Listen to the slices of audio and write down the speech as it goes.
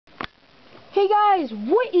Hey guys,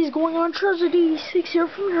 what is going on? Charizard86 here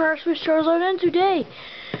from Jurassic Charizard, and today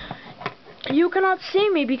you cannot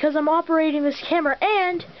see me because I'm operating this camera,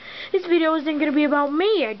 and this video isn't going to be about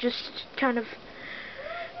me. I just kind of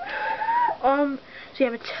I'm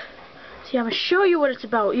gonna show you what it's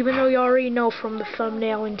about, even though you already know from the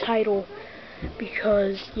thumbnail and title,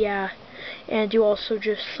 because yeah, and you also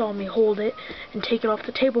just saw me hold it and take it off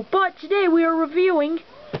the table. But today we are reviewing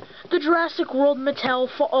the Jurassic World Mattel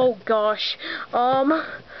oh gosh.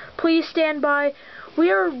 Please stand by. We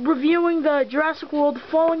are reviewing the Jurassic World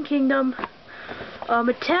Fallen Kingdom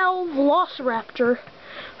Mattel Velociraptor.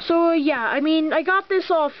 So yeah, I mean, I got this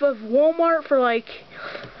off of Walmart for like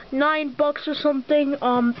 $9 or something.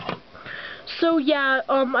 So yeah,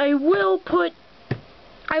 I will put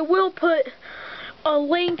a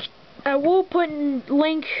link. I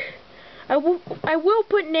will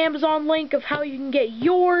put an Amazon link of how you can get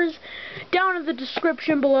yours down in the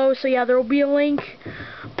description below. So yeah, there will be a link.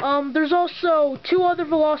 There's also two other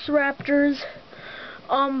Velociraptors.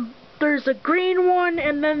 There's a green one,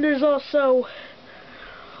 and then there's also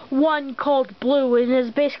one called Blue, and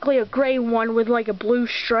it's basically a gray one with like a blue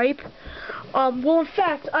stripe. Well, in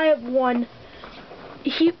fact, I have one.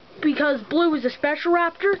 Because Blue is a special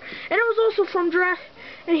raptor, and it was also from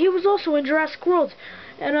and he was also in Jurassic World.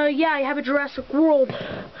 And yeah, I have a Jurassic World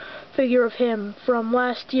figure of him from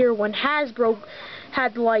last year when Hasbro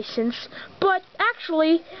had the license. But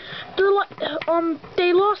actually,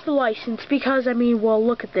 they lost the license because, I mean, well,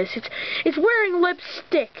 look at this. It's wearing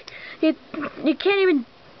lipstick. It can't even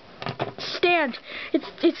stand.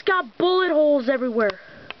 It's got bullet holes everywhere.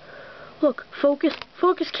 Look, focus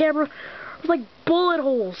camera. Like bullet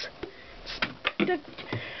holes.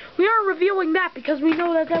 We aren't reviewing that because we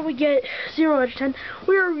know that would get 0 out of 10.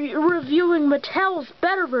 We are reviewing Mattel's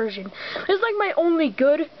better version. It's like my only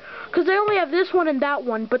good, because I only have this one and that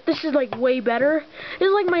one, but this is like way better.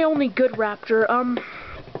 It's like my only good raptor.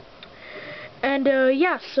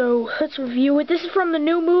 Yeah, so let's review it. This is from the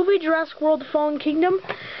new movie, Jurassic World: The Fallen Kingdom.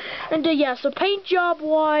 And yeah, so paint job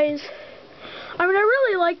wise, I mean, I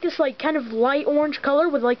really like this like kind of light orange color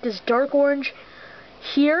with like this dark orange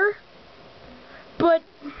here. But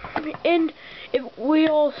we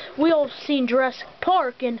all seen Jurassic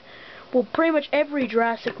Park, and well, pretty much every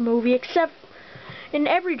Jurassic movie except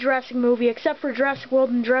for Jurassic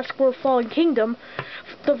World and Jurassic World Fallen Kingdom,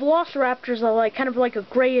 the Velociraptors are like kind of like a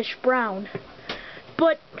grayish brown.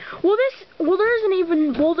 But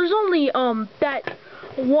there's only that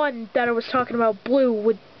one that I was talking about, Blue,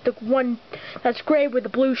 with the one that's gray with the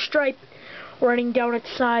blue stripe running down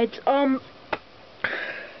its sides.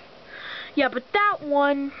 Yeah, but that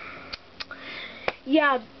one,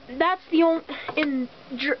 yeah, that's the only in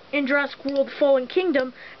Jurassic World Fallen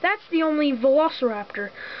Kingdom. That's the only Velociraptor.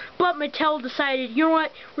 But Mattel decided, you know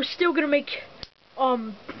what? We're still gonna make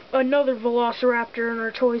another Velociraptor in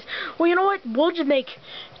our toys. Well, you know what? We'll just make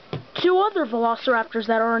two other Velociraptors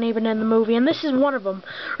that aren't even in the movie, and this is one of them.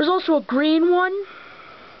 There's also a green one.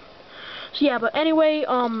 So yeah, but anyway,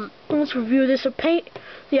 let's review this. So paint.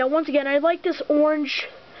 Yeah, once again, I like this orange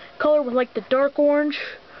color with like the dark orange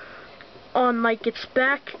on like its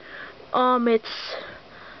back. It's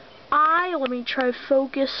let me try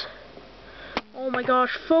focus. Oh my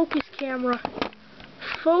gosh, focus camera.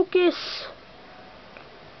 Focus.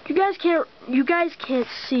 You guys can't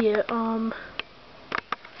see it.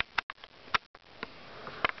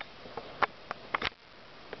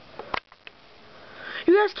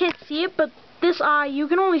 You guys can't see it, but this eye, you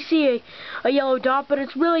can only see a yellow dot, but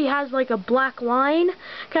it really has like a black line,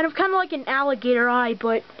 kind of like an alligator eye,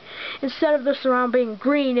 but instead of this around being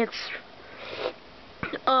green, it's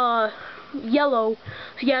yellow.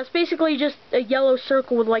 So yeah, it's basically just a yellow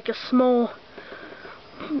circle with like a small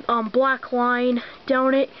black line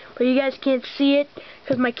down it, but you guys can't see it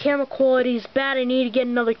because my camera quality is bad. I need to get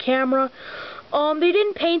another camera. They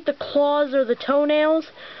didn't paint the claws or the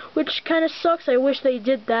toenails, which kind of sucks. I wish they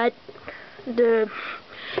did that.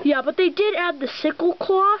 Yeah, but they did add the sickle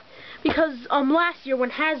claw because last year when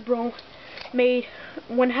Hasbro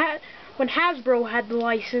had the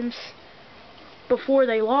license before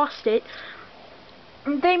they lost it,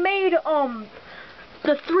 they made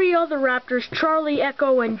the three other raptors, Charlie,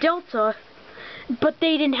 Echo, and Delta, but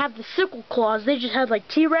they didn't have the sickle claws. They just had like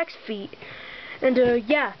T-Rex feet. And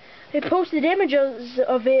yeah, they posted images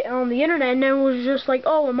of it on the internet, and it was just like,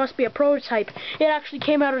 oh, it must be a prototype. It actually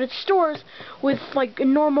came out of its stores with like a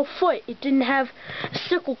normal foot. It didn't have a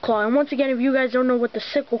sickle claw. And once again, if you guys don't know what the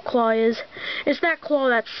sickle claw is, it's that claw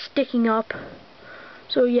that's sticking up.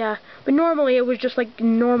 So yeah, but normally it was just like a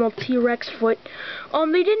normal T-Rex foot.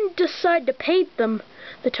 They didn't decide to paint them,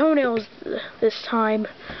 the toenails, this time.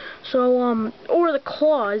 So, or the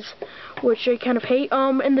claws, which I kind of hate.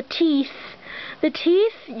 And the teeth. The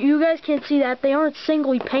teeth, you guys can't see that. They aren't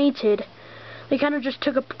singly painted. They kind of just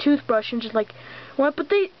took a toothbrush and just like went,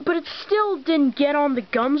 but it still didn't get on the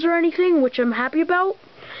gums or anything, which I'm happy about.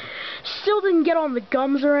 Still didn't get on the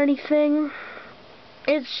gums or anything.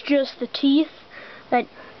 It's just the teeth that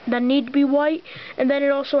need to be white, and then it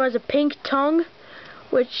also has a pink tongue,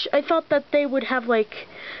 which I thought that they would have like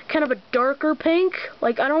kind of a darker pink.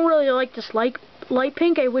 Like, I don't really like this light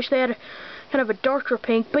pink. I wish they had kind of a darker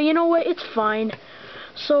pink, but you know what? It's fine.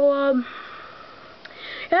 So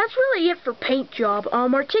that's really it for paint job.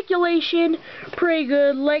 Articulation, pretty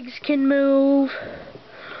good. Legs can move.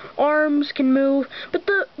 Arms can move,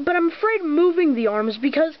 but I'm afraid of moving the arms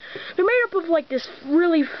because they're made up of like this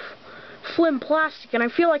really slim plastic, and I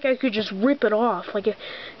feel like I could just rip it off. Like, it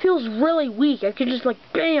feels really weak. I could just like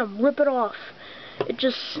bam, rip it off. It's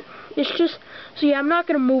just so yeah, I'm not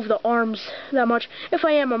gonna move the arms that much. If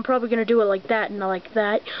I am, I'm probably gonna do it like that and not like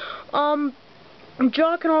that.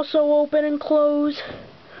 Jaw can also open and close,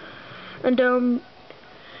 and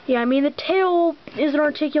yeah, I mean, the tail isn't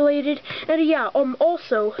articulated, and yeah,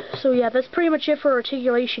 also, so yeah, that's pretty much it for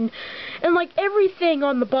articulation, and like, everything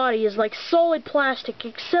on the body is like solid plastic,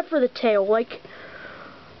 except for the tail. Like,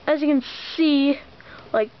 as you can see,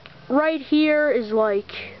 like, right here is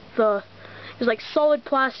like, solid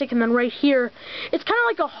plastic, and then right here, it's kind of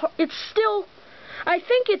like it's still, I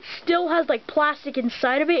think it still has like plastic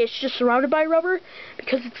inside of it. It's just surrounded by rubber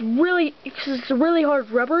because it's a really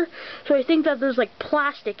hard rubber. So I think that there's like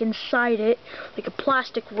plastic inside it, like a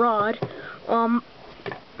plastic rod.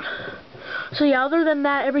 So yeah, other than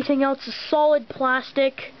that, everything else is solid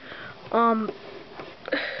plastic. Yeah.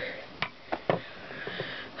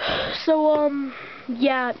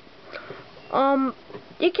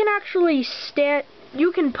 It can actually stand.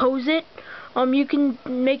 You can pose it. You can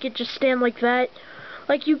make it just stand like that.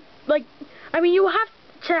 I mean, you have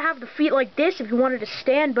to have the feet like this if you wanted to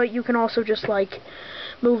stand, but you can also just like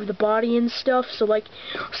move the body and stuff. So like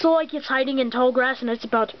it's hiding in tall grass and it's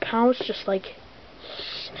about to pounce, just like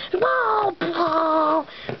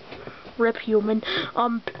rip human.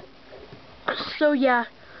 So yeah.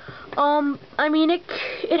 I mean,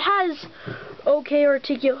 it has okay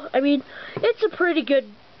I mean, it's a pretty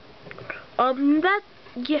good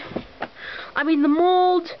yeah. I mean, the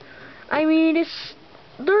mold, I mean, it's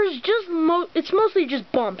mostly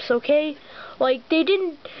just bumps, okay? Like, they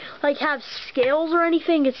didn't like have scales or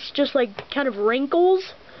anything. It's just like kind of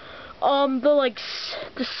wrinkles. The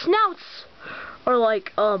snouts are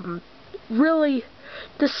like really,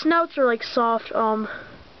 the snouts are like soft.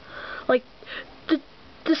 Like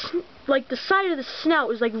the side of the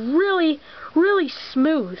snout is like really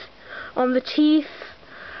smooth. The teeth,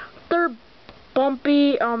 they're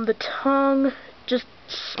bumpy. The tongue, just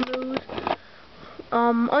smooth.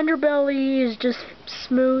 Underbelly is just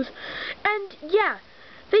smooth. And yeah,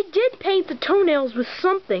 they did paint the toenails with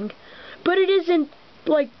something, but it isn't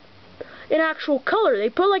like an actual color. They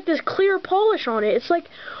put like this clear polish on it. It's like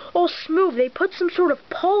all smooth. They put some sort of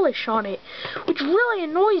polish on it, which really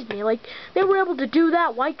annoys me. Like, they were able to do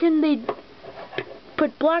that. Why couldn't they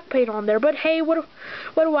put black paint on there? But hey, what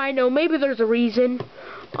do I know? Maybe there's a reason.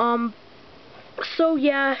 So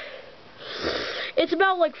yeah, it's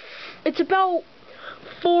about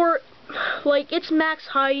its max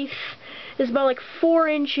height is about like 4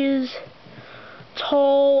 inches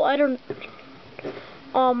tall. I don't.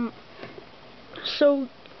 So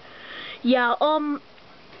yeah.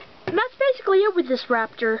 That's basically it with this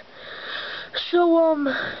raptor. So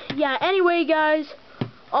yeah. Anyway, guys.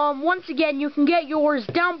 Once again, you can get yours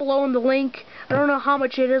down below in the link. I don't know how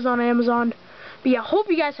much it is on Amazon, but yeah. Hope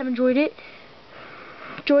you guys have enjoyed it.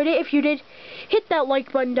 If you did, hit that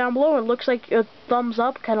like button down below. It looks like a thumbs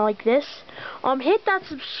up, kind of like this. Hit that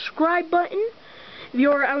subscribe button if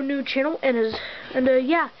you're our new channel,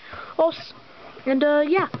 yeah. I'll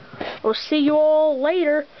see you all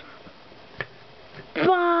later.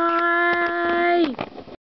 Bye.